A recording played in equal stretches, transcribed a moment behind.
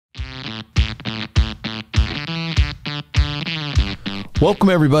Welcome,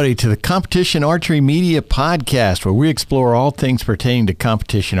 everybody, to the Competition Archery Media Podcast, where we explore all things pertaining to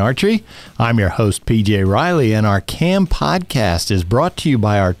competition archery. I'm your host, PJ Reilly, and our CAM podcast is brought to you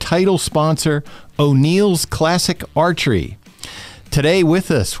by our title sponsor, O'Neill's Classic Archery. Today with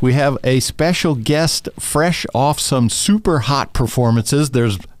us, we have a special guest fresh off some super hot performances.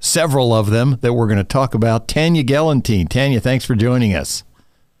 There's several of them that we're going to talk about. Tanja Gellenthien. Tanja, thanks for joining us.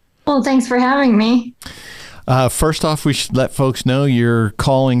 Well, thanks for having me. First off, we should let folks know you're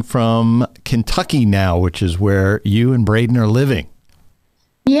calling from Kentucky now, which is where you and Braden are living.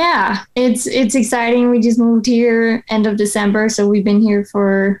 Yeah, it's exciting. We just moved here end of December, so we've been here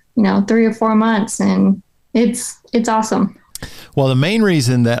for 3 or 4 months, and it's awesome. Well, the main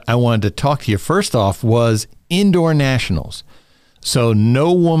reason that I wanted to talk to you first off was indoor nationals. So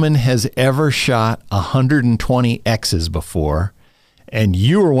no woman has ever shot 120 X's before. And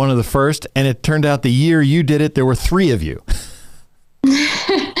you were one of the first, and it turned out the year you did it, there were 3 of you.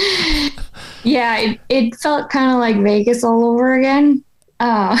 Yeah, it felt kind of like Vegas all over again.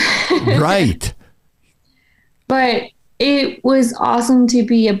 Right. But it was awesome to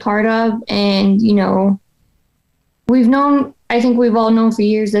be a part of. And, I think we've all known for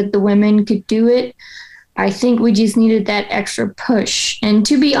years that the women could do it. I think we just needed that extra push. And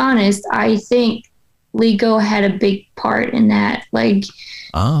to be honest, I think LEGO had a big part in that.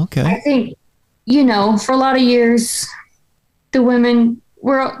 Okay. I think, for a lot of years, the women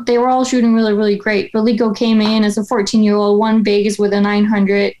they were all shooting really, really great. But LEGO came in as a 14-year-old, won Vegas with a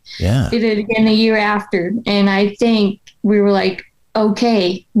 900. Yeah. Did it again the year after. And I think we were like,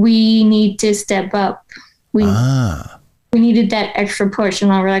 okay, we need to step up. We needed that extra push.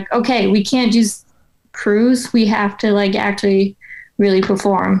 And I were like, okay, we can't just cruise. We have to actually really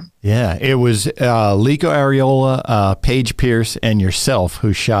perform. Yeah, it was Lico Areola, Paige Pierce, and yourself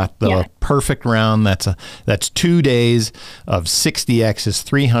who shot the perfect round. That's 2 days of 60 X's,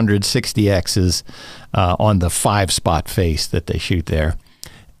 360 X's on the 5-spot face that they shoot there.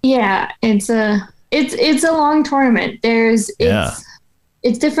 Yeah, it's a long tournament. It's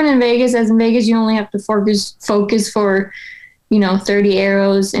different in Vegas. As in Vegas, you only have to focus for 30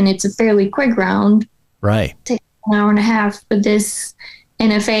 arrows, and it's a fairly quick round. Right. Takes an hour and a half, but this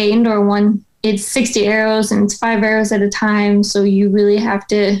NFA indoor one, it's 60 arrows and it's 5 arrows at a time. So you really have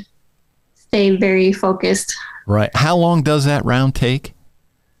to stay very focused. Right. How long does that round take?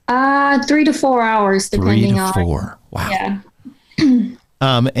 3 to 4 hours, depending on. 3 to 4. Wow.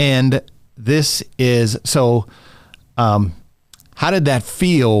 Yeah. And this is, so how did that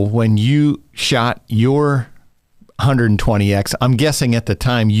feel when you shot your 120X? I'm guessing at the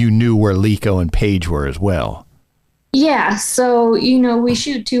time you knew where Lico and Paige were as well. Yeah, so, we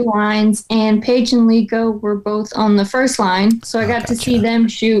shoot 2 lines, and Paige and Lico were both on the first line. So I got to see them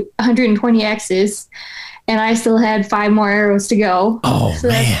shoot 120 X's, and I still had 5 more arrows to go. Oh, so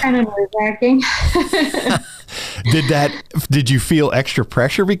man. That's kind of nerve-wracking. Did you feel extra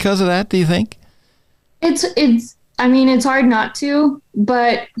pressure because of that, do you think? It's hard not to,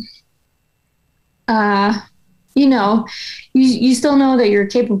 but, you still know that you're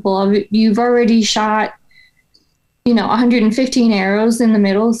capable of it. You've already shot 115 arrows in the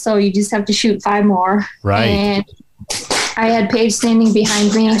middle, so you just have to shoot 5 more. Right. And I had Paige standing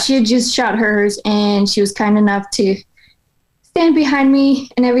behind me. She had just shot hers, and she was kind enough to stand behind me.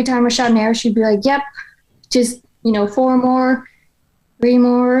 And every time I shot an arrow, she'd be like, yep, just, 4 more, 3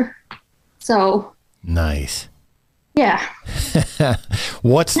 more. So. Nice. Yeah.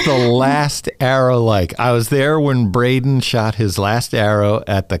 What's the last arrow like? I was there when Braden shot his last arrow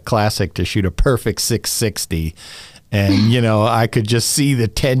at the Classic to shoot a perfect 660. And, I could just see the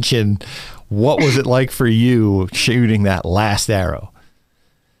tension. What was it like for you shooting that last arrow?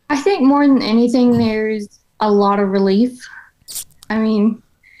 I think more than anything, there's a lot of relief. You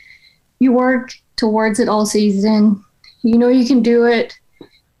work towards it all season. You know you can do it.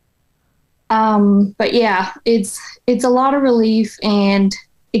 But yeah, it's a lot of relief and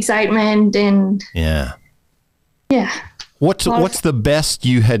excitement and yeah. What's the best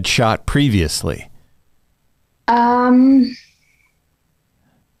you had shot previously?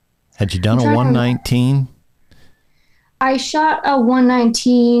 Had you done a 119? I shot a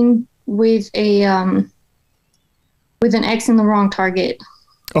 119 with an X in the wrong target.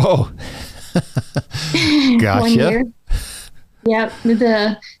 Oh, gotcha. 1 year. Yep,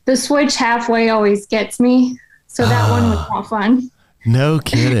 the switch halfway always gets me, so that one was not fun. No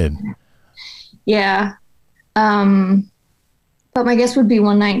kidding. Yeah, but my guess would be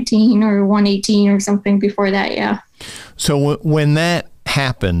 119 or 118 or something before that. Yeah. So when that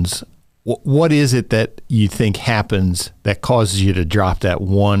happens, what is it that you think happens that causes you to drop that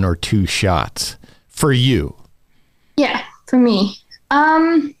 1 or 2 shots for you? Yeah, for me,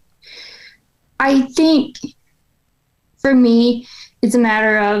 I think for me, it's a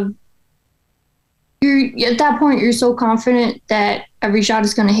matter of at that point, you're so confident that every shot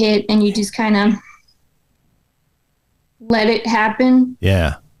is going to hit and you just kind of let it happen.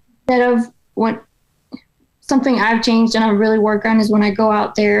 Yeah. Instead of something I've changed and I really work on is when I go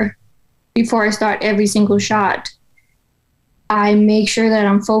out there before I start every single shot, I make sure that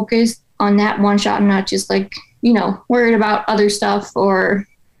I'm focused on that one shot. I'm not just like, worried about other stuff, or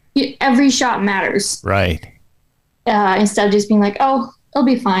every shot matters. Right. Instead of just being like, oh, it'll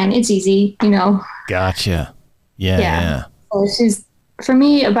be fine. It's easy, Gotcha. Yeah. So it's just, for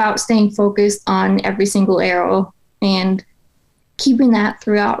me, about staying focused on every single arrow and keeping that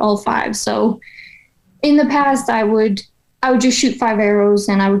throughout all 5. So in the past, I would just shoot 5 arrows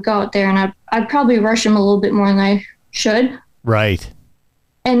and I would go out there and I'd probably rush them a little bit more than I should. Right.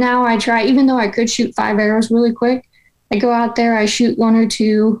 And now I try, even though I could shoot 5 arrows really quick, I go out there, I shoot 1 or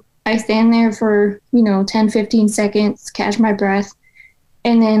 2, I stand there for, 10, 15 seconds, catch my breath,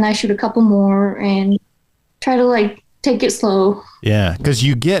 and then I shoot a couple more and try to take it slow. Yeah, because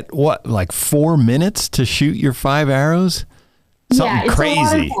you get like 4 minutes to shoot your 5 arrows? Something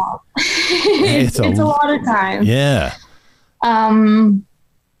crazy. It's a lot of time. Yeah.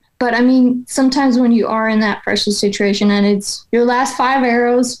 But I mean, sometimes when you are in that pressure situation and it's your last 5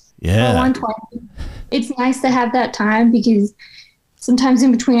 arrows for 120, it's nice to have that time, because sometimes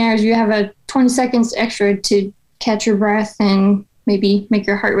in between arrows you have a 20 seconds extra to catch your breath and maybe make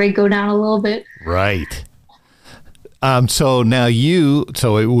your heart rate go down a little bit. Right. So now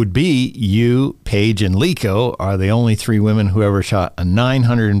so it would be you, Paige, and Lico are the only 3 women who ever shot a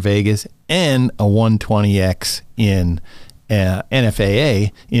 900 in Vegas and a 120X in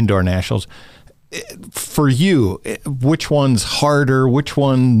NFAA, Indoor Nationals. For you, which one's harder? Which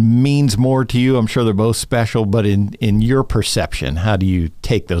one means more to you? I'm sure they're both special, but in your perception, how do you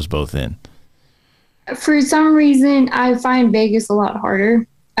take those both in? For some reason, I find Vegas a lot harder.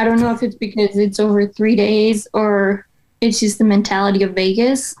 I don't know if it's because it's over 3 days or it's just the mentality of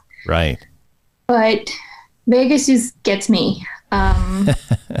Vegas. Right. But Vegas just gets me.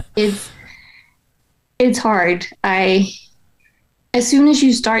 It's hard. As soon as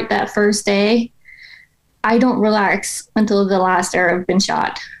you start that first day, I don't relax until the last arrow has been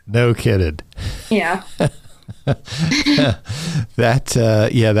shot. No kidding. Yeah. That's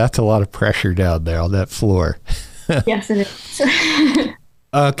a lot of pressure down there on that floor. Yes, it is.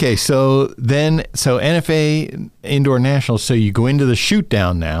 Okay, so NFA Indoor Nationals, so you go into the shoot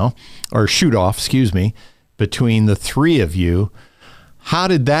down now, or shoot off, excuse me, between the 3 of you. How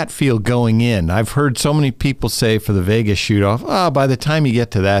did that feel going in? I've heard so many people say for the Vegas shoot off, by the time you get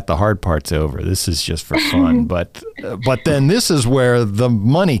to that, the hard part's over. This is just for fun. But then this is where the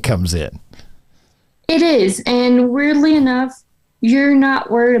money comes in. It is. And weirdly enough, you're not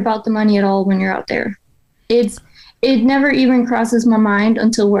worried about the money at all when you're out there. It never even crosses my mind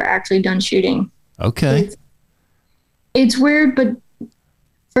until we're actually done shooting. Okay. It's weird, but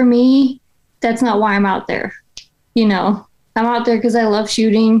for me, that's not why I'm out there. I'm out there because I love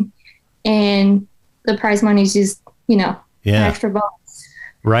shooting, and the prize money is just, an extra bonus.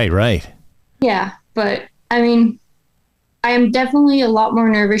 Right. Yeah, but I mean, I am definitely a lot more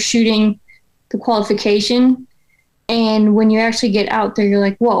nervous shooting the qualification, and when you actually get out there, you're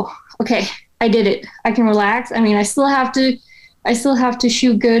like, whoa, okay, I did it. I can relax. I mean, I still have to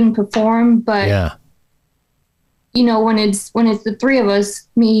shoot good and perform, but yeah. When it's the 3 of us,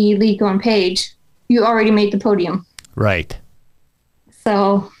 me, Lico, and Paige, you already made the podium. Right.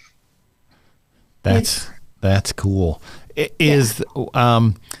 So that's cool.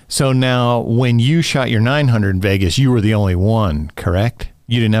 So now when you shot your 900 in Vegas, you were the only one, correct?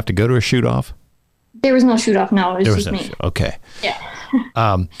 You didn't have to go to a shoot off? There was no shoot off. No, it was just me. Okay. Yeah.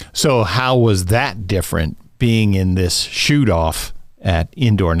 So how was that different being in this shoot off at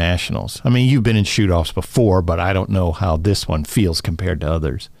Indoor Nationals? I mean, you've been in shoot offs before, but I don't know how this one feels compared to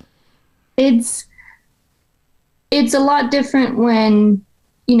others. It's a lot different when,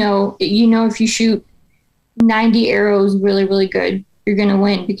 if you shoot 90 arrows really, really good, you're going to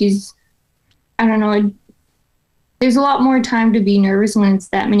win, because, I don't know, there's a lot more time to be nervous when it's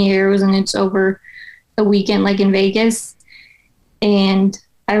that many arrows and it's over a weekend like in Vegas. And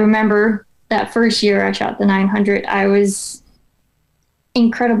I remember that first year I shot the 900, I was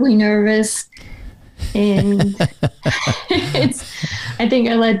incredibly nervous. And I think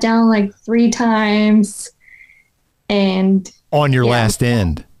I let down like 3 times. And on your last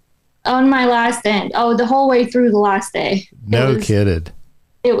end? On my last end. Oh, the whole way through the last day. No kidding.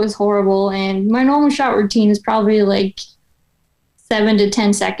 It was horrible. And my normal shot routine is probably like 7 to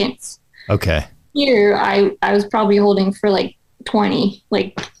 10 seconds. Okay. Here, I was probably holding for like 20.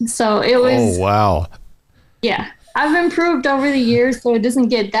 Like, so it was. Oh, wow. Yeah. I've improved over the years, so it doesn't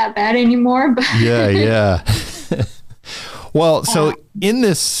get that bad anymore. But Yeah. Well, so in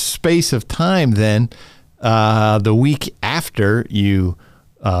this space of time then, the week after you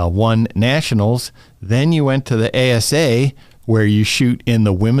won nationals, then you went to the ASA where you shoot in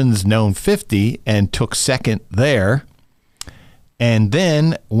the women's known 50 and took second there, and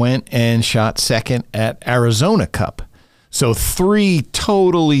then went and shot second at Arizona Cup. So 3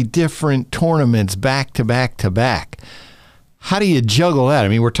 totally different tournaments back to back to back. How do you juggle that? I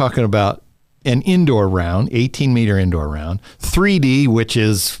mean, we're talking about an indoor round, 18-meter indoor round, 3D, which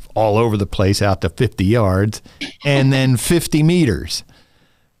is all over the place out to 50 yards, and then 50 meters.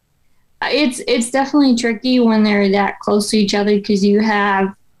 It's definitely tricky when they're that close to each other because you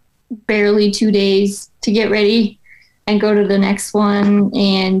have barely 2 days to get ready and go to the next one.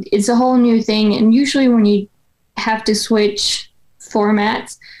 And it's a whole new thing. And usually when you have to switch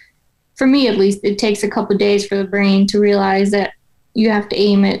formats, for me at least, it takes a couple of days for the brain to realize that you have to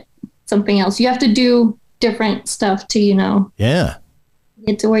aim at something else. You have to do different stuff to,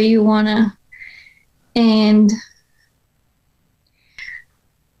 get to where you want to. And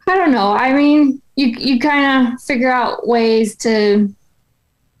I don't know. I mean, you kind of figure out ways to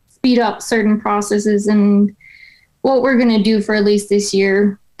speed up certain processes. And what we're going to do for at least this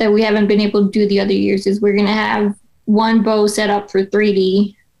year that we haven't been able to do the other years is we're going to have one bow set up for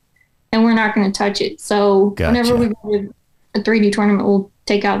 3D, and we're not going to touch it. So whenever we go to a 3D tournament, we'll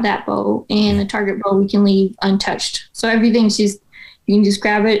take out that bow, and the target bow we can leave untouched. So everything's just, you can just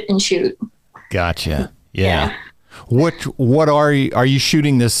grab it and shoot. Gotcha. Yeah. What are you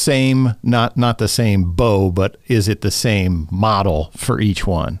shooting the same, not the same bow, but is it the same model for each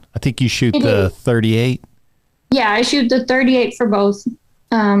one? I think you shoot the 38. Yeah, I shoot the 38 for both.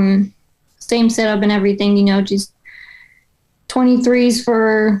 Same setup and everything, just 23s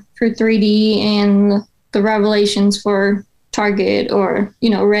for 3D and the Revelations for target or,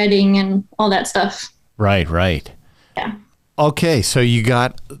 redding and all that stuff. Right. Yeah. Okay, so you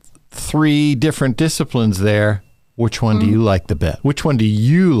got 3 different disciplines there. Which one do you like the best? Which one do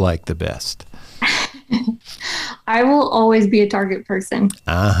you like the best? I will always be a target person.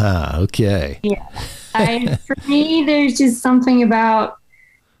 Okay. Yeah. For me, there's just something about,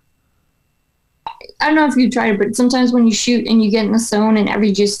 I don't know if you tried it, but sometimes when you shoot and you get in the zone and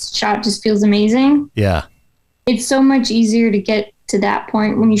every shot just feels amazing. Yeah. It's so much easier to get to that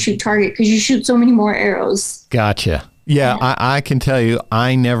point when you shoot target because you shoot so many more arrows. Gotcha. Yeah, I can tell you,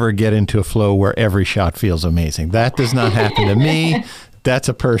 I never get into a flow where every shot feels amazing. That does not happen to me. That's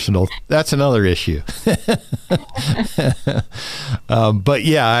another issue. But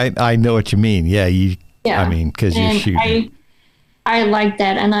yeah, I know what you mean. I mean, because you're shooting. I like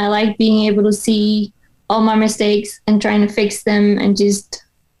that. And I like being able to see all my mistakes and trying to fix them and just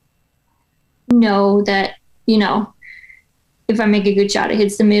know that, if I make a good shot, it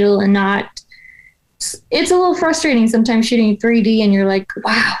hits the middle and not. It's a little frustrating sometimes shooting 3D and you're like,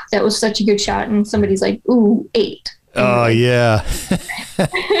 wow, that was such a good shot. And somebody's like, ooh, 8. Oh, yeah.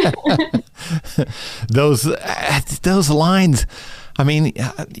 Those lines, I mean,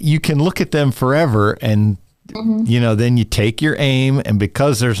 you can look at them forever and, then you take your aim, and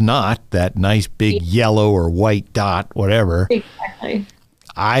because there's not that nice big yellow or white dot, whatever. Exactly.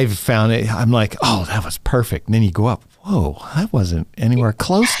 I've found it, I'm like, oh, that was perfect. And then you go up, whoa, that wasn't anywhere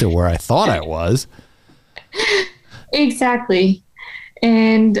close to where I thought I was. Exactly.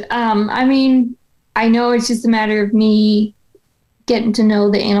 And I mean, I know it's just a matter of me getting to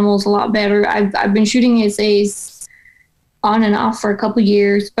know the animals a lot better. I've been shooting ASAs on and off for a couple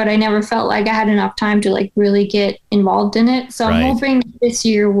years, but I never felt like I had enough time to really get involved in it. So I'm hoping this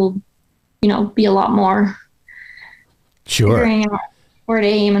year will, be a lot more. Sure. Figuring out where to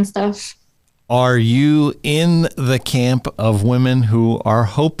aim and stuff. Are you in the camp of women who are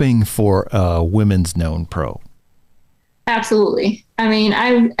hoping for a women's known pro? Absolutely. I mean,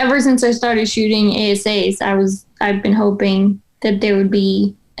 ever since I started shooting ASAs, I've been hoping that there would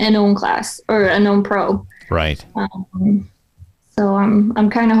be a known class or a known pro. Right. So I'm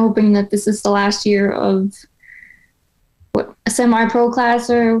kind of hoping that this is the last year of a semi-pro class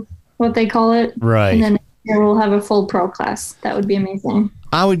or what they call it. Right. And then we'll have a full pro class. That would be amazing.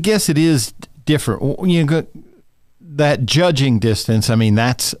 I would guess it is different. That judging distance, I mean,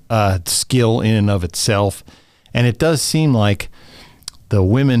 that's a skill in and of itself. And it does seem like the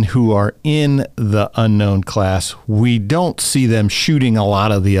women who are in the unknown class, we don't see them shooting a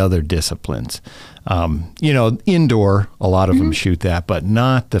lot of the other disciplines. Indoor, a lot of them shoot that, but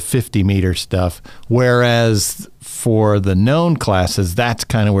not the 50-meter stuff. Whereas for the known classes, that's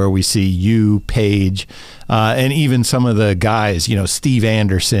kind of where we see you, Paige, and even some of the guys, Steve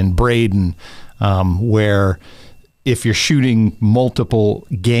Anderson, Braden, where if you're shooting multiple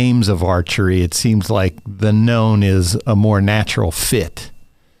games of archery, it seems like the known is a more natural fit.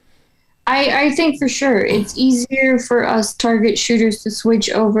 I think for sure it's easier for us target shooters to switch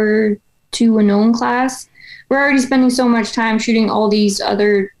over to a known class. We're already spending so much time shooting all these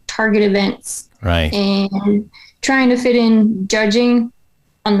other target events. Right. And trying to fit in judging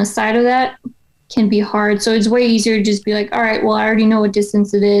on the side of that can be hard. So it's way easier to just be like, all right, well, I already know what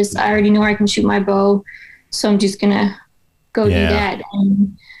distance it is. I already know I can shoot my bow. So I'm just going to go do that.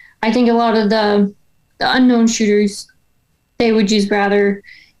 And I think a lot of the unknown shooters, they would just rather,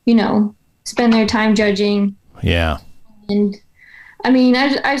 spend their time judging. Yeah. And I mean,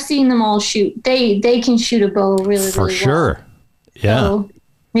 I've seen them all shoot. They can shoot a bow really, for really sure. well. Yeah. So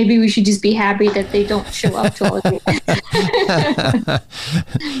maybe we should just be happy that they don't show up to all of it.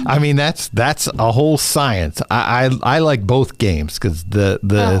 I mean, that's a whole science. I like both games because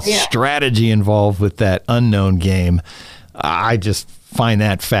the strategy involved with that unknown game, I just find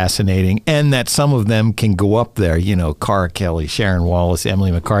that fascinating. And that some of them can go up there, Cara Kelly, Sharon Wallace,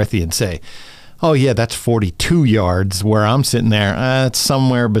 Emily McCarthy, and say, oh, yeah, that's 42 yards, where I'm sitting there, it's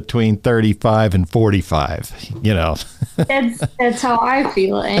somewhere between 35 and 45, That's how I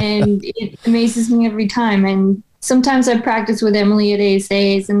feel, and it amazes me every time. And sometimes I practice with Emily at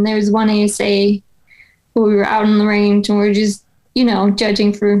ASAs, and there's one ASA where we were out in the range, and we're just,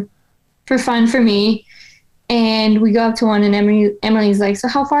 judging for fun for me. And we go up to one, and Emily's like, so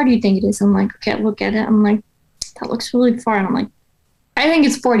how far do you think it is? I'm like, okay, look at it. I'm like, that looks really far. And I'm like, I think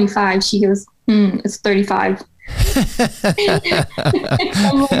it's 45. She goes, it's 35.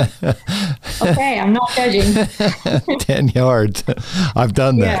 I'm like, okay, I'm not judging. 10 yards. I've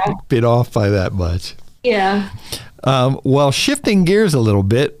done that. Yeah. Bit off by that much. Yeah. Well, shifting gears a little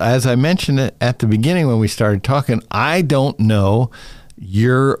bit, as I mentioned it at the beginning when we started talking, I don't know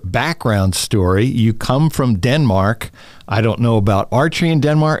your background story. You come from Denmark. I don't know about archery in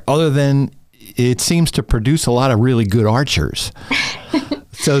Denmark, other than it seems to produce a lot of really good archers.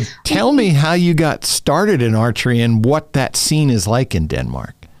 So tell me how you got started in archery and what that scene is like in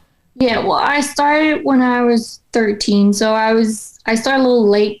Denmark. Yeah, well, I started when I was 13. So I started a little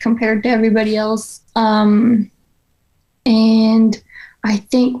late compared to everybody else. And I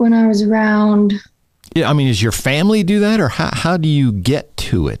think when I was around... Yeah, I mean, does your family do that, or how do you get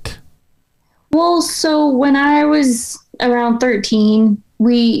to it? Well, so when I was around 13,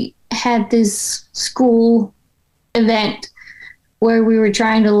 we had this school event where we were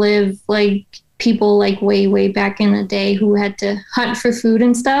trying to live like people like way, way back in the day who had to hunt for food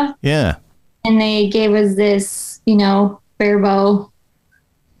and stuff. Yeah. And they gave us this, bear bow,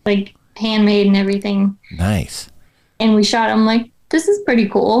 like handmade and everything. Nice. And we shot them like, this is pretty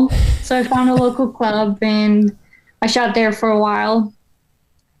cool. So I found a local club and I shot there for a while.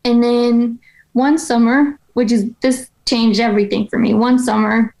 And then one summer, this changed everything for me. One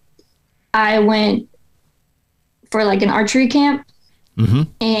summer, I went for like an archery camp,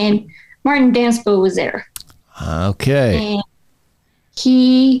 and Martin Danspo was there. Okay. And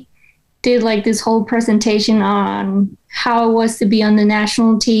he did like this whole presentation on how it was to be on the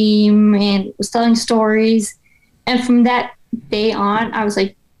national team and was telling stories. And from that day on, I was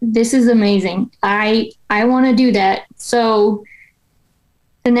like, this is amazing. I want to do that. So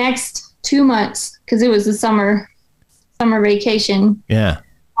the next 2 months, because it was the summer vacation. Yeah.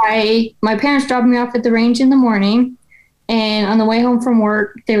 My parents dropped me off at the range in the morning, and on the way home from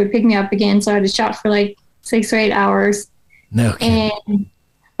work, they would pick me up again. So I had to shot for like 6 or 8 hours. No kidding. And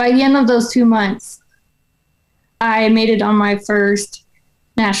by the end of those 2 months, I made it on my first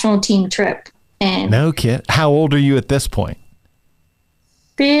national team trip. And no kid. How old are you at this point?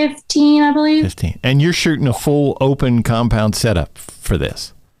 15, I believe. 15. And you're shooting a full open compound setup for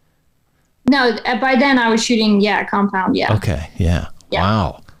this? No, by then I was shooting, compound, yeah. Okay, yeah.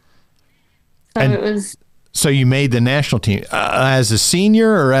 Wow. So it was... So you made the national team as a senior,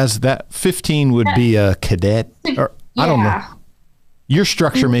 or as that 15 would be a cadet? Or I don't know. Your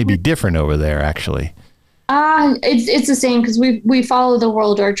structure may be different over there, actually. It's the same because we follow the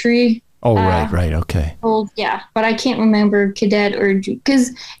World Archery. Oh, right. Okay. Yeah, but I can't remember cadet or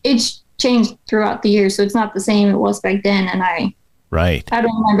because it's changed throughout the years, so it's not the same it was back then. And I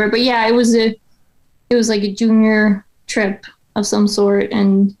don't remember, but yeah, it was like a junior trip of some sort,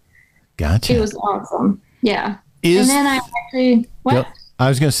 and gotcha. It was awesome. Yeah. And then I actually what? Yep. I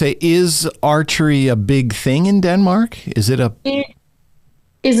was going to say, is archery a big thing in Denmark? Is it a? It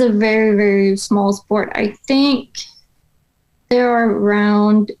is a very, very small sport. I think there are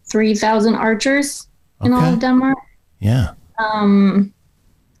around 3,000 archers in all of Denmark. Yeah.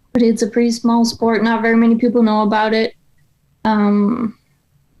 But it's a pretty small sport. Not very many people know about it. We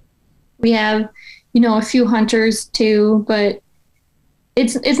have, a few hunters too, but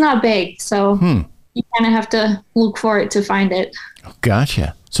it's not big. So you kind of have to look for it to find it.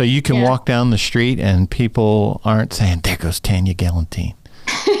 Gotcha. So you can walk down the street and people aren't saying, there goes Tanja Gellenthien.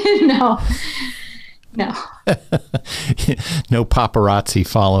 No. No paparazzi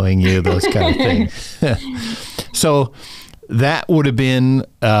following you, those kind of things. So that would have been,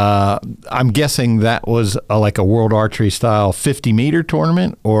 I'm guessing that was like a World Archery style 50-meter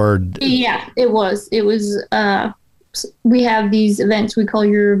tournament, or? Yeah, it was. It was, we have these events we call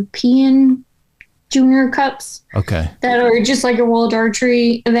European Junior Cups. Okay. That are just like a World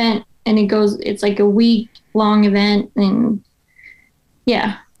Archery event, and it's like a week-long event, and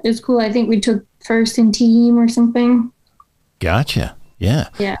yeah, it was cool. I think we took first in team or something. Gotcha. Yeah.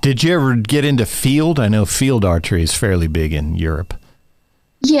 Yeah. Did you ever get into field? I know field archery is fairly big in Europe.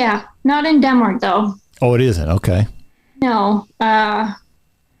 Yeah, not in Denmark though. Oh, it isn't. Okay. No.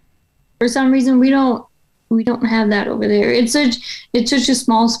 For some reason we don't have that over there. It's such a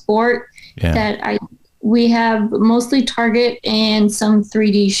small sport that we have mostly target and some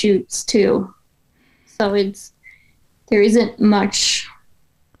 3D shoots too. So there isn't much.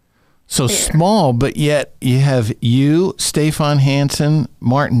 So there. Small, but yet you have Stefan Hansen,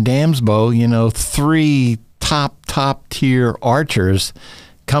 Martin Damsbo, 3 top tier archers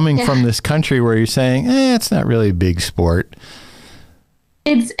coming from this country where you're saying, it's not really a big sport.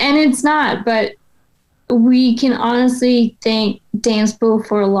 It's not, but we can honestly thank Damsbo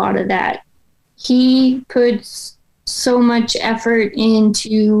for a lot of that. He puts so much effort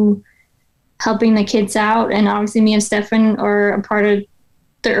into helping the kids out, and obviously me and Stefan are a part of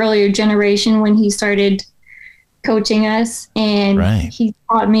the earlier generation when he started coaching us, and he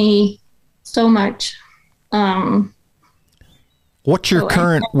taught me so much. What's your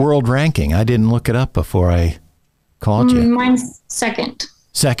current world ranking? I didn't look it up before I called you. Mine's second.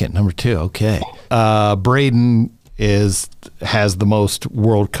 Second, number 2. Okay. Braden has the most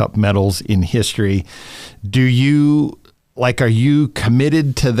World Cup medals in history. Are you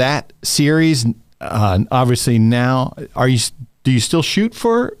committed to that series? Obviously now, do you still shoot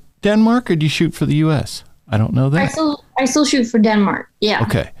for Denmark, or do you shoot for the U.S.? I don't know that. I still shoot for Denmark. Yeah.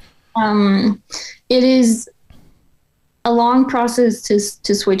 Okay. It is a long process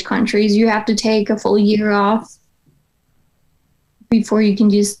to switch countries. You have to take a full year off before you can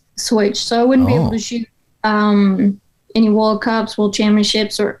just switch. So I wouldn't be able to shoot any World Cups, World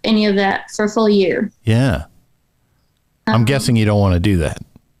Championships, or any of that for a full year. Yeah. I'm guessing you don't want to do that.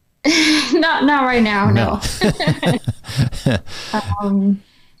 Not right now, no.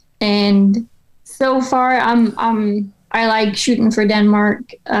 And so far, I like shooting for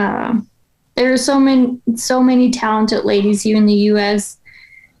Denmark. There are so many talented ladies here in the U.S.,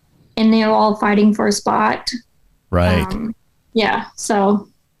 and they're all fighting for a spot. Right. Yeah. So.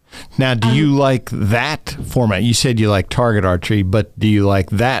 Now, do you like that format? You said you like target archery, but do you like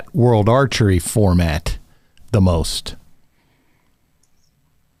that World Archery format the most?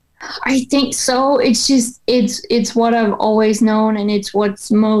 I think so. It's just it's what I've always known, and it's what's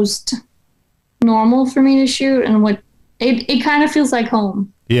most normal for me to shoot, and what it kind of feels like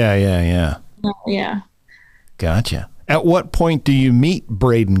home. Yeah. Yeah. Gotcha. At what point do you meet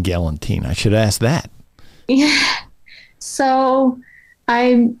Braden Gellenthien? I should ask that. Yeah. So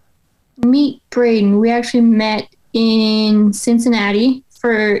I meet Braden. We actually met in Cincinnati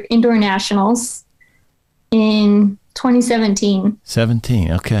for indoor nationals in 2017.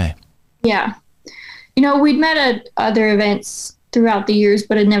 17, okay. Yeah. We'd met at other events throughout the years,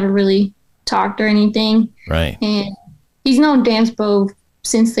 but had never really talked or anything. Right. And he's known Damsbo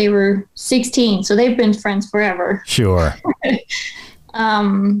since they were 16, so they've been friends forever. Sure.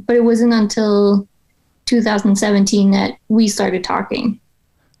 But it wasn't until 2017 that we started talking.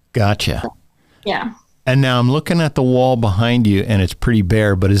 Gotcha. So, yeah. And now I'm looking at the wall behind you, and it's pretty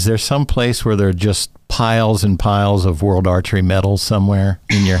bare, but is there some place where there are just piles and piles of World Archery medals somewhere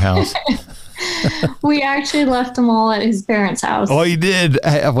in your house? We actually left them all at his parents' house. Oh, you did?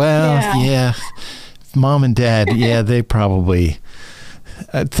 Yeah. Mom and Dad, they probably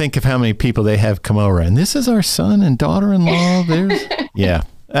think of how many people they have come over, and this is our son and daughter-in-law. Yeah,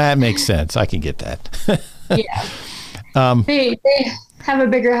 that makes sense. I can get that. Yeah. They have a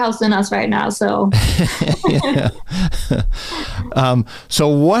bigger house than us right now, so. So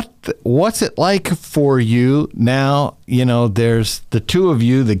what's it like for you now? There's the two of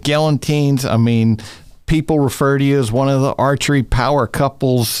you, the Gellenthiens. I mean, people refer to you as one of the archery power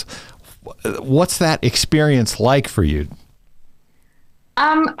couples. What's that experience like for you?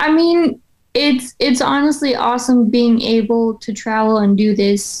 I mean, it's honestly awesome being able to travel and do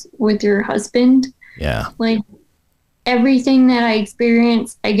this with your husband. Yeah. Like everything that I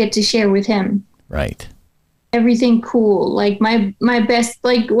experience, I get to share with him. Right. Everything cool. Like my best,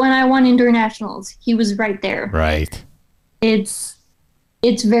 like when I won internationals, he was right there. Right. It's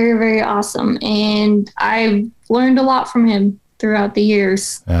very, very awesome. And I've learned a lot from him throughout the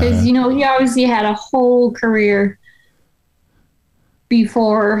years. Because, he obviously had a whole career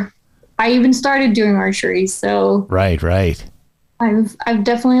before I even started doing archery. So right. I've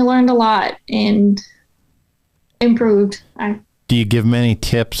definitely learned a lot and improved. Do you give him any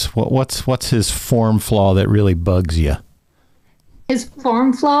tips? What's his form flaw that really bugs you? His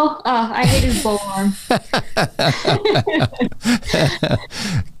form flow? I hate his bow arm.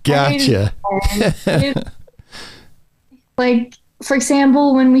 Gotcha. Like, for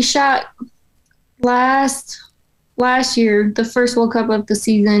example, when we shot last year, the first World Cup of the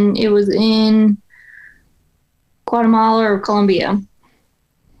season, it was in Guatemala or Colombia.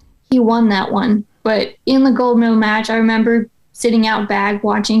 He won that one. But in the gold medal match, I remember sitting out back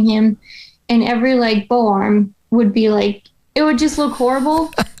watching him, and every bow arm would be it would just look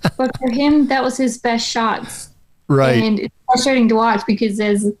horrible. But for him, that was his best shots. Right. And it's frustrating to watch because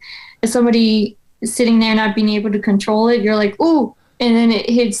as somebody sitting there not being able to control it, you're like, ooh, and then it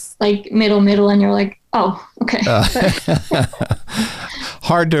hits middle, and you're like, oh, okay.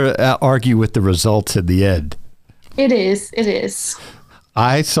 Hard to argue with the results at the end. It is.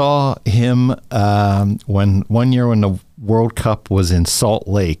 I saw him one year when the World Cup was in Salt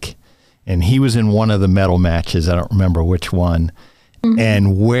Lake, and he was in one of the medal matches. I don't remember which one. Mm-hmm.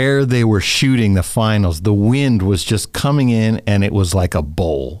 And where they were shooting the finals, the wind was just coming in, and it was like a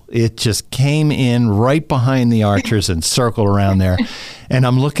bowl. It just came in right behind the archers and circled around there. And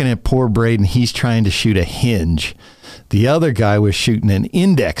I'm looking at poor Braden. He's trying to shoot a hinge. The other guy was shooting an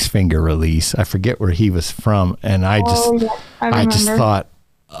index finger release. I forget where he was from. And I just thought,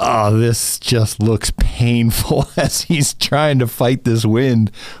 oh, this just looks painful as he's trying to fight this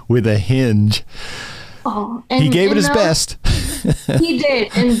wind with a hinge. Oh, he gave it his best. He did.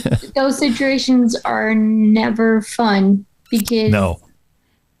 And those situations are never fun because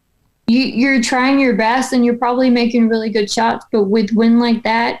you're trying your best and you're probably making really good shots. But with wind like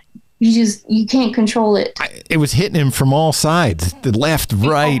that, you can't control it. It was hitting him from all sides, the left,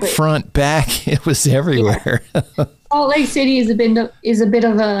 right, front, back. It was everywhere. Yeah. Salt Lake City is a bit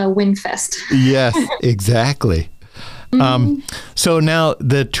of a wind fest. Yes, exactly. Mm-hmm. So now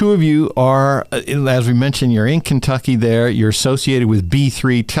the two of you are, as we mentioned, you're in Kentucky there. You're associated with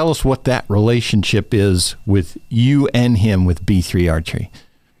B3. Tell us what that relationship is with you and him with B3 Archery.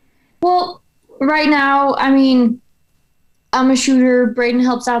 Well, right now, I mean, I'm a shooter. Braden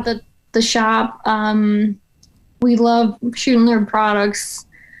helps out the shop. We love shooting their products.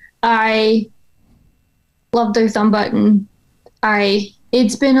 I love their thumb button.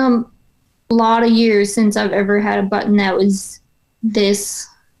 It's been a lot of years since I've ever had a button that was this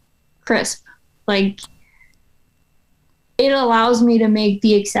crisp. It allows me to make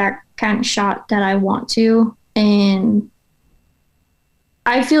the exact kind of shot that I want to, and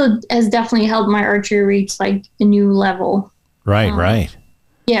I feel it has definitely helped my archery reach a new level. Right.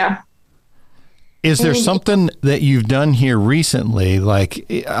 Yeah. Is there something that you've done here recently?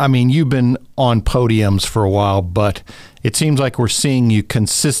 You've been on podiums for a while, but it seems like we're seeing you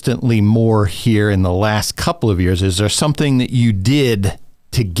consistently more here in the last couple of years. Is there something that you did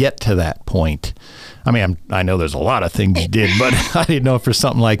to get to that point? I mean, I know there's a lot of things you did, but I didn't know if there's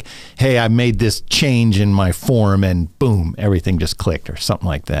something like, hey, I made this change in my form and boom, everything just clicked or something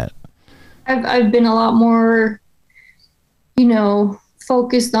like that. I've been a lot more,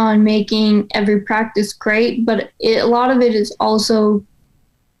 focused on making every practice great, but a lot of it is also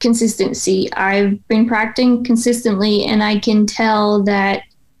consistency. I've been practicing consistently, and I can tell that,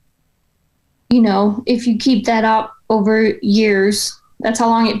 if you keep that up over years, that's how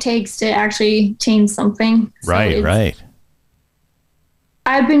long it takes to actually change something. Right.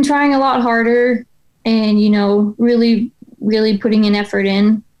 I've been trying a lot harder and, really, really putting an effort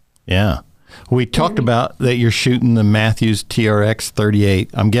in. Yeah. We talked about that you're shooting the Matthews TRX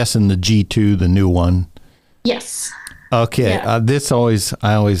 38. I'm guessing the G2, the new one. Yes. Okay. Yeah.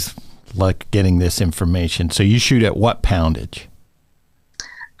 I always like getting this information. So you shoot at what poundage?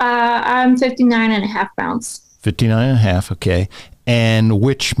 I'm 59.5 pounds. 59.5. Okay. And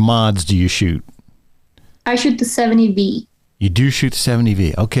which mods do you shoot? I shoot the 70V. You do shoot the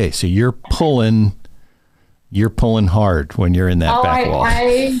 70V. Okay. So you're pulling hard when you're in that back wall.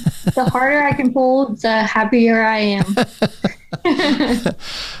 The harder I can pull, the happier I am.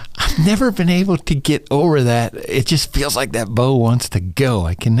 I've never been able to get over that. It just feels like that bow wants to go.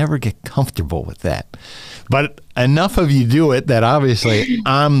 I can never get comfortable with that. But enough of you do it that obviously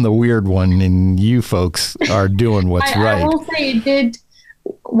I'm the weird one and you folks are doing what's right. I will say it did,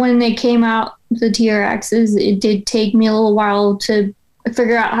 when they came out, the TRXs, it did take me a little while to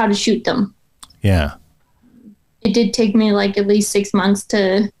figure out how to shoot them. Yeah. It did take me like at least 6 months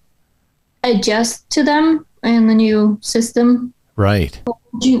to adjust to them and the new system. Right.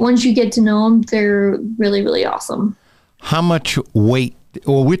 Once you get to know them, they're really, really awesome. How much weight,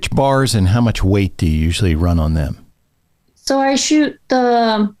 or which bars and how much weight do you usually run on them? So I shoot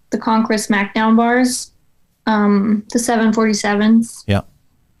the Conquest Smackdown bars, the 747s. Yeah.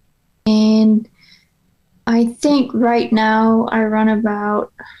 And I think right now I run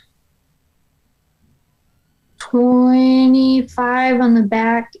about 25 on the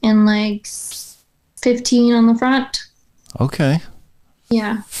back and like 15 on the front. Okay.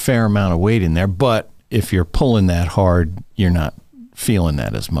 Yeah. Fair amount of weight in there, but if you're pulling that hard, you're not feeling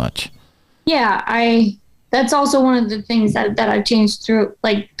that as much. Yeah, that's also one of the things that I've changed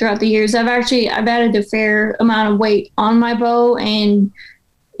throughout the years. I've added a fair amount of weight on my bow and,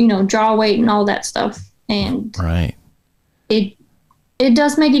 draw weight and all that stuff. And right. It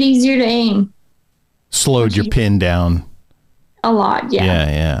does make it easier to aim. Slowed your pin down a lot. Yeah.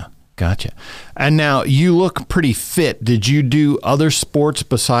 Yeah. Gotcha. And now you look pretty fit. Did you do other sports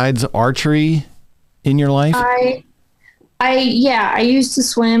besides archery in your life? I used to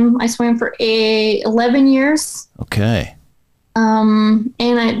swim. I swam for 11 years. Okay. And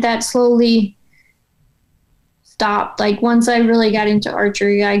that slowly stopped. Like once I really got into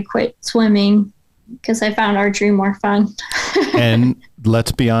archery, I quit swimming because I found archery more fun. And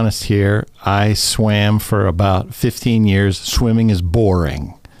let's be honest here. I swam for about 15 years. Swimming is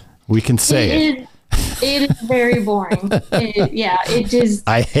boring. We can say it. It is very boring. It just.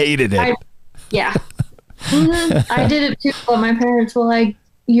 I hated it. Yeah. Mm-hmm. I did it too, but my parents were like,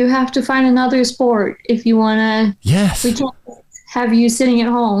 you have to find another sport if you want to. Yes. We can't have you sitting at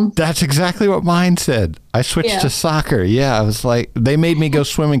home. That's exactly what mine said. I switched to soccer. Yeah. I was like, they made me go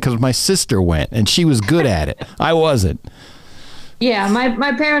swimming because my sister went and she was good at it. I wasn't. Yeah.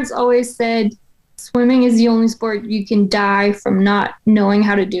 My parents always said swimming is the only sport you can die from not knowing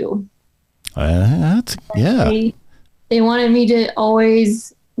how to do. They wanted me to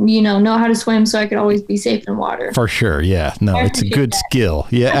always, know how to swim so I could always be safe in water. For sure. Yeah. No, it's a good skill.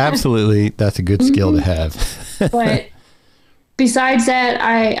 Yeah, absolutely. That's a good skill to have. But besides that,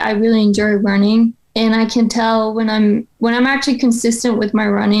 I really enjoy running, and I can tell when I'm actually consistent with my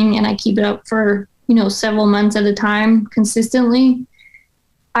running and I keep it up for, several months at a time consistently.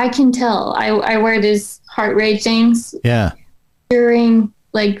 I can tell. I wear this heart rate things. Yeah. During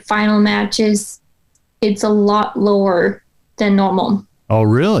like final matches, it's a lot lower than normal. Oh,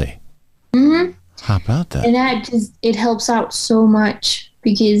 really? Mm-hmm. How about that? And that it helps out so much,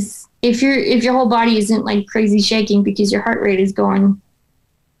 because if your whole body isn't like crazy shaking because your heart rate is going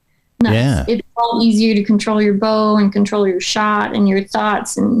nuts, it's all easier to control your bow and control your shot and your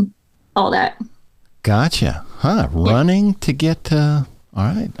thoughts and all that. Gotcha. Huh. Running to get to... All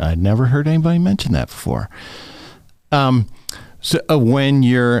right. I'd never heard anybody mention that before. So when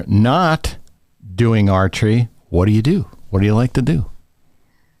you're not doing archery, what do you do? What do you like to do?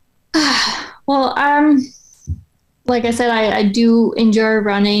 Well, like I said, I do enjoy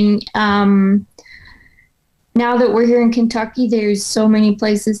running. Now that we're here in Kentucky, there's so many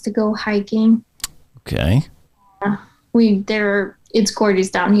places to go hiking. Okay. It's gorgeous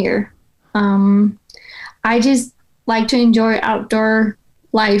down here. I just like to enjoy outdoor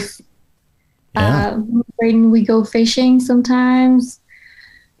life. Yeah. We go fishing sometimes.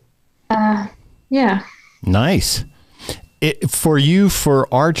 Yeah. Nice. For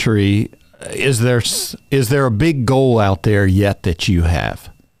archery, is there a big goal out there yet that you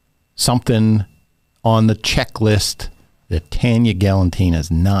have? Something on the checklist that Tanja Gellenthien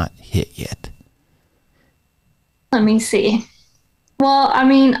has not hit yet? Let me see. Well,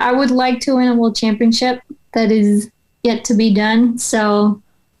 I would like to win a world championship. That is yet to be done. So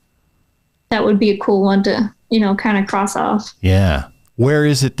that would be a cool one to, kind of cross off. Yeah. Where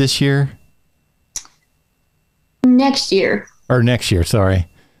is it this year? Next year. Or next year, sorry.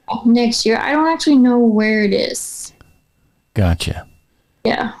 Next year. I don't actually know where it is. Gotcha.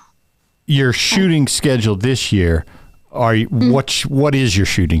 Yeah. Your shooting schedule this year, what is your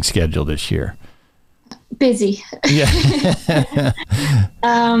shooting schedule this year? Busy. Yeah.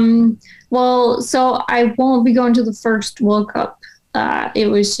 Well, so I won't be going to the first World Cup. It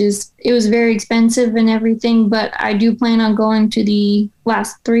was very expensive and everything, but I do plan on going to the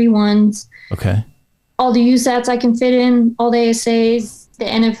last 3 ones. Okay. All the USATs I can fit in, all the ASAs, the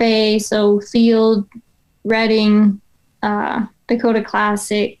NFA, so field, Reading, Dakota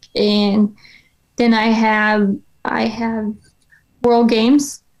Classic, and then I have World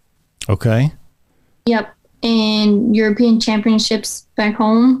Games. Okay. Yep, and European Championships back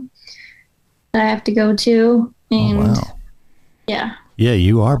home that I have to go to. And wow. Yeah. Yeah,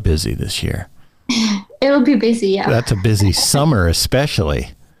 you are busy this year. It'll be busy, yeah. That's a busy summer,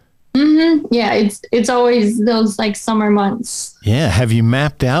 especially. Mm-hmm. Yeah, it's always those like summer months. Yeah. Have you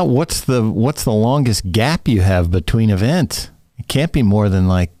mapped out what's the longest gap you have between events? It can't be more than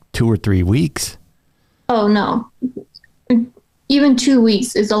like 2 or 3 weeks. Oh no, even 2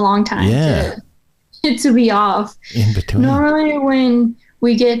 weeks is a long time. Yeah. To be off. In between. Normally, when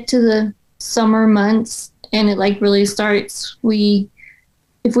we get to the summer months and it like really starts,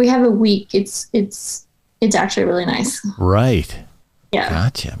 if we have a week, it's actually really nice. Right. Yeah.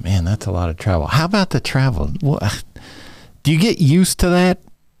 Gotcha. Man, that's a lot of travel. How about the travel? Do you get used to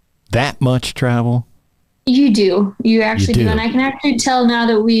that much travel? You do. You actually do. And I can actually tell now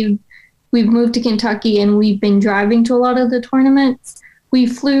that we've moved to Kentucky and we've been driving to a lot of the tournaments. We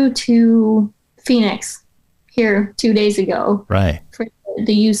flew to Phoenix here 2 days ago. Right. For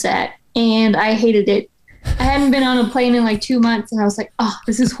the USAT, and I hated it. I hadn't been on a plane in like 2 months, and I was like, oh,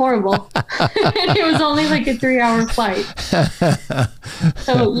 this is horrible. And it was only like a 3-hour flight.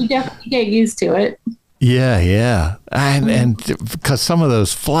 So you definitely get used to it. Yeah. And because some of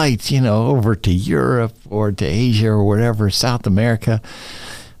those flights, over to Europe or to Asia or whatever, South America,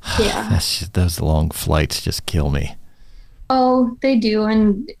 those long flights just kill me. Oh, they do.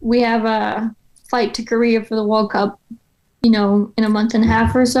 And we have a flight to Korea for the World Cup, in a month and a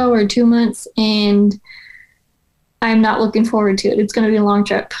half or so, or 2 months. And I'm not looking forward to it. It's going to be a long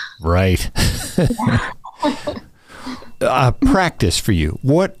trip. Right. Practice for you.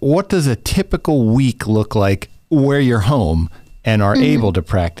 What does a typical week look like where you're home and are able to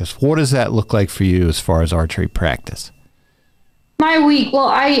practice? What does that look like for you as far as archery practice? My week, well,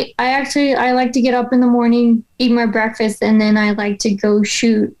 I like to get up in the morning, eat my breakfast, and then I like to go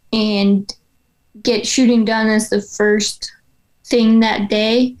shoot and get shooting done as the first thing that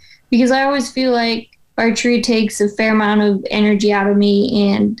day, because I always feel like archery takes a fair amount of energy out of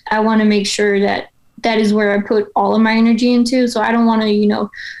me, and I want to make sure that is where I put all of my energy into. So I don't want to,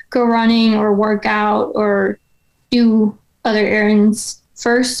 go running or work out or do other errands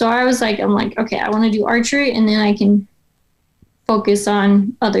first. So I'm like, okay, I want to do archery, and then I can focus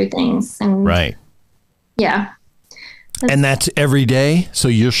on other things. And right. Yeah. And that's every day? So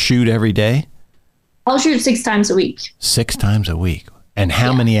you'll shoot every day? I'll shoot 6 times a week. 6 times a week. And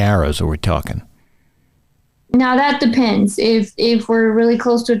how many arrows are we talking? Now that depends. If we're really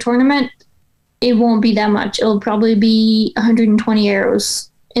close to a tournament, it won't be that much. It'll probably be 120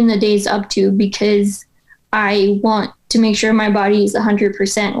 arrows in the days up to, because I want to make sure my body is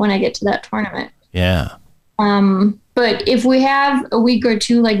 100% when I get to that tournament. Yeah. But if we have a week or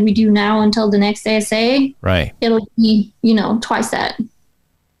two like we do now until the next ASA, right, it'll be, twice that.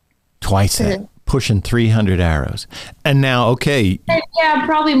 Twice that. Pushing 300 arrows. And now, okay. Yeah,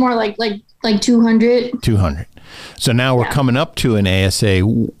 probably more like 200. 200. So now we're coming up to an ASA.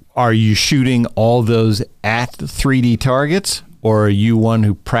 Are you shooting all those at 3D targets, or are you one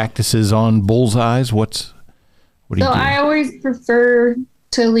who practices on bullseyes? What do you do? I always prefer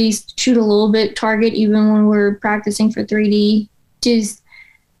to at least shoot a little bit target, even when we're practicing for 3D. Just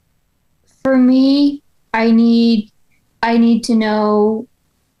for me, I need to know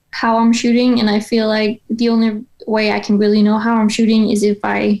how I'm shooting, and I feel like the only way I can really know how I'm shooting is if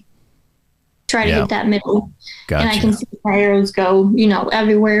I try to hit that middle. Gotcha. And I can see my arrows go,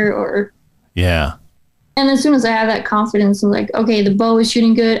 everywhere. Or yeah. And as soon as I have that confidence, I'm like, okay, the bow is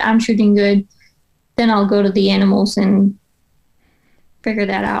shooting good, I'm shooting good, then I'll go to the animals and figure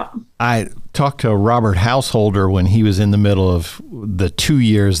that out. I talked to Robert Householder when he was in the middle of the 2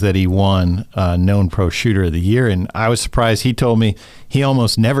 years that he won Known Pro Shooter of the Year, and I was surprised. He told me he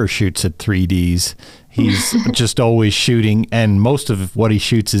almost never shoots at 3Ds. He's just always shooting, and most of what he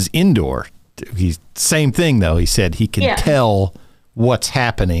shoots is indoor. He's same thing though. He said he can tell what's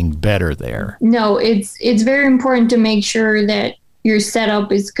happening better there. No, it's very important to make sure that your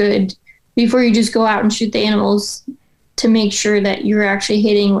setup is good before you just go out and shoot the animals, to make sure that you're actually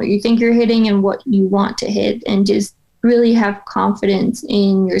hitting what you think you're hitting and what you want to hit, and just really have confidence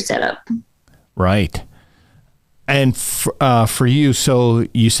in your setup. Right. And for you, so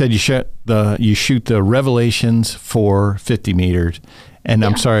you said you shoot the Revelations for 50 meters, and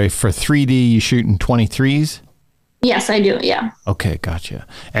I'm sorry, for 3D you shoot in 23s? Yes, I do. Yeah. Okay, gotcha.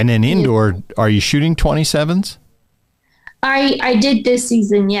 And then indoor, are you shooting 27s? I did this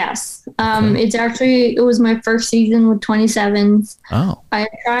season, yes. It was my first season with 27s. Oh. I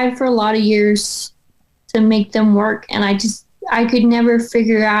tried for a lot of years to make them work, and I could never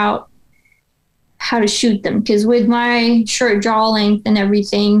figure out how to shoot them, because with my short jaw length and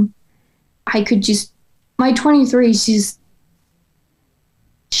everything, my 23s just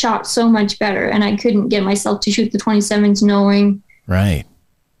shot so much better, and I couldn't get myself to shoot the 27s knowing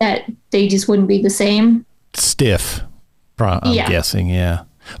that they just wouldn't be the same. Stiff, I'm guessing, yeah.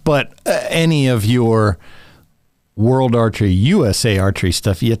 But any of your World Archery, USA Archery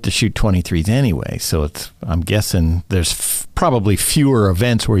stuff, you have to shoot 23s anyway. So I'm guessing there's probably fewer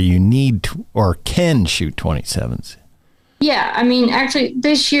events where you need to, or can shoot 27s. Yeah, I mean, actually,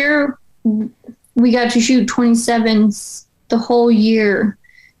 this year we got to shoot 27s the whole year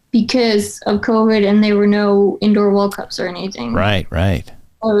because of COVID, and there were no indoor World Cups or anything. Right.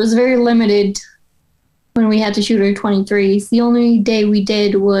 Well, it was very limited when we had to shoot our 23s. The only day we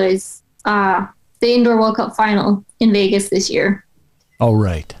did was the Indoor World Cup final in Vegas this year. Oh,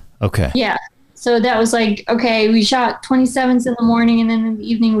 right. Okay. Yeah. So that was like, okay, we shot 27s in the morning, and then in the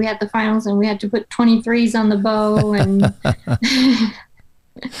evening we had the finals, and we had to put 23s on the bow and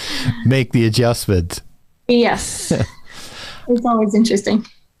make the adjustments. Yes. It's always interesting.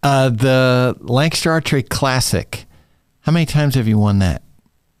 The Lancaster Archery Classic, how many times have you won that?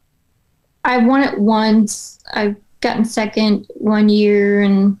 I've won it once. I've gotten second one year,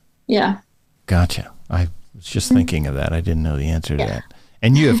 and yeah. Gotcha. I was just thinking of that. I didn't know the answer to that.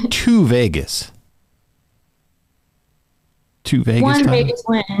 And you have two Vegas. One Vegas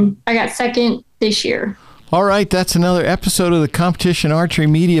win. I got second this year. All right, that's another episode of the Competition Archery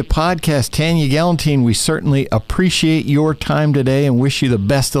Media Podcast. Tanja Gellenthien, we certainly appreciate your time today and wish you the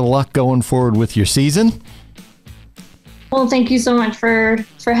best of luck going forward with your season. Well, thank you so much for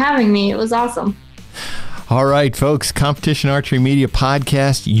having me. It was awesome. All right, folks, Competition Archery Media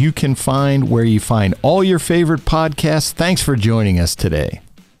Podcast, you can find where you find all your favorite podcasts. Thanks for joining us today.